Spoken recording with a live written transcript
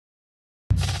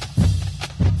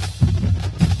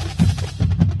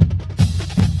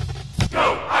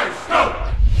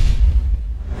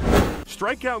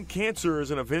Strikeout Cancer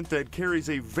is an event that carries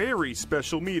a very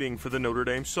special meaning for the Notre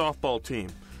Dame softball team.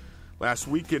 Last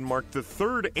weekend marked the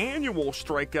third annual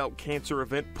Strikeout Cancer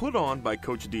event put on by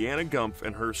Coach Deanna Gumpf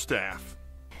and her staff.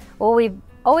 Well, we've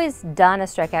always done a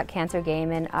Strikeout Cancer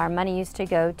game, and our money used to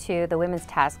go to the Women's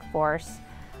Task Force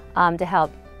to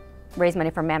help raise money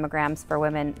for mammograms for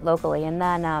women locally. And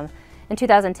then in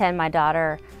 2010, my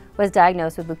daughter was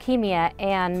diagnosed with leukemia,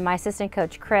 and my assistant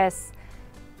coach, Chris,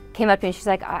 came up to me and she's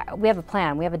like, we have a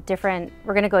plan, we're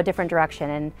gonna go a different direction.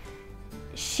 And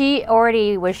she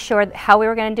already was sure how we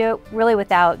were gonna do it, really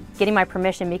without getting my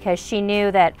permission, because she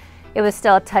knew that it was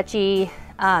still a touchy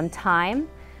time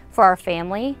for our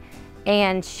family.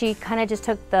 And she kind of just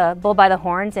took the bull by the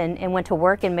horns and went to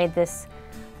work and made this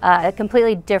a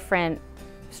completely different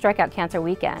Strikeout Cancer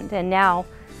weekend. And now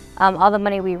all the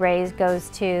money we raise goes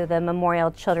to the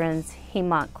Memorial Children's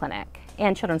Hemonc Clinic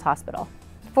and Children's Hospital.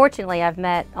 Fortunately, I've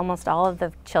met almost all of the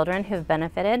children who've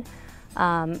benefited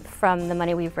from the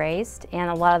money we've raised, and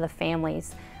a lot of the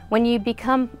families. When you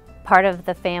become part of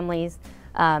the family's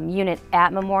unit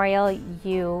at Memorial,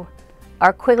 you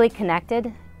are quickly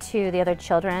connected to the other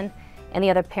children and the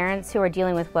other parents who are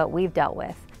dealing with what we've dealt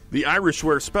with. The Irish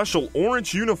wear special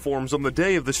orange uniforms on the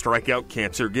day of the Strikeout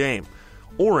Cancer game.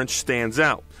 Orange stands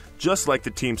out, just like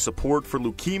the team's support for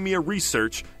leukemia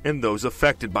research and those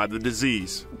affected by the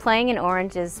disease. Playing in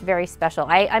orange is very special.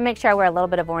 I make sure I wear a little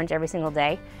bit of orange every single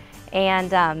day.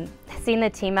 And seeing the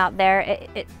team out there,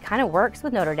 it kind of works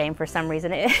with Notre Dame for some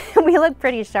reason. We look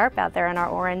pretty sharp out there in our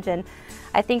orange, and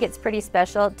I think it's pretty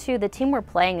special to the team we're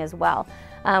playing as well.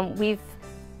 We're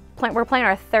playing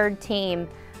our third team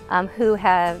who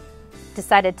have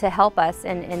decided to help us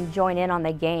and join in on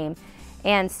the game.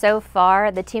 And so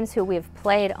far, the teams who we've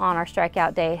played on our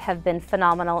Strikeout Day have been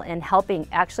phenomenal in helping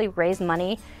actually raise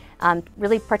money,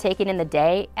 really partaking in the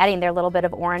day, adding their little bit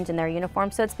of orange in their uniform,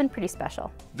 so it's been pretty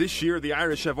special. This year, the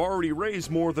Irish have already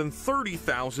raised more than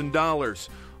 $30,000.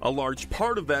 A large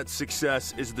part of that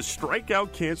success is the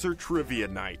Strikeout Cancer Trivia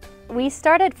Night. We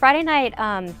started Friday night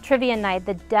trivia night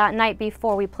the night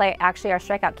before we play actually our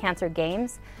Strikeout Cancer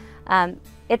games.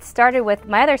 It started with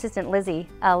my other assistant, Lizzie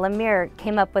Lemire,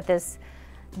 came up with this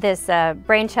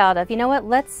brainchild of, you know what,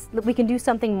 we can do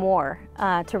something more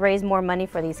to raise more money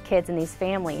for these kids and these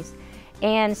families.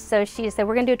 And so she said,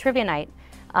 we're gonna do a trivia night.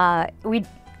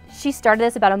 She started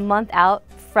this about a month out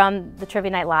from the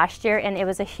trivia night last year, and it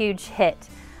was a huge hit.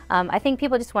 I think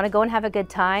people just want to go and have a good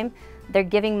time. They're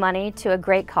giving money to a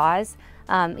great cause.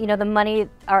 You know, the money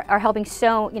are helping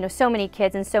so many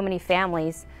kids and so many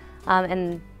families.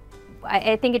 And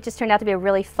I think it just turned out to be a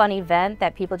really fun event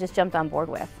that people just jumped on board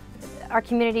with. Our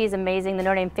community is amazing, the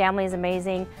Notre Dame family is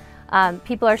amazing.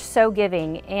 People are so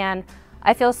giving, and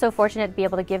I feel so fortunate to be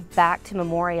able to give back to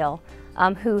Memorial,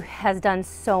 who has done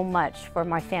so much for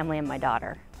my family and my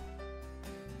daughter.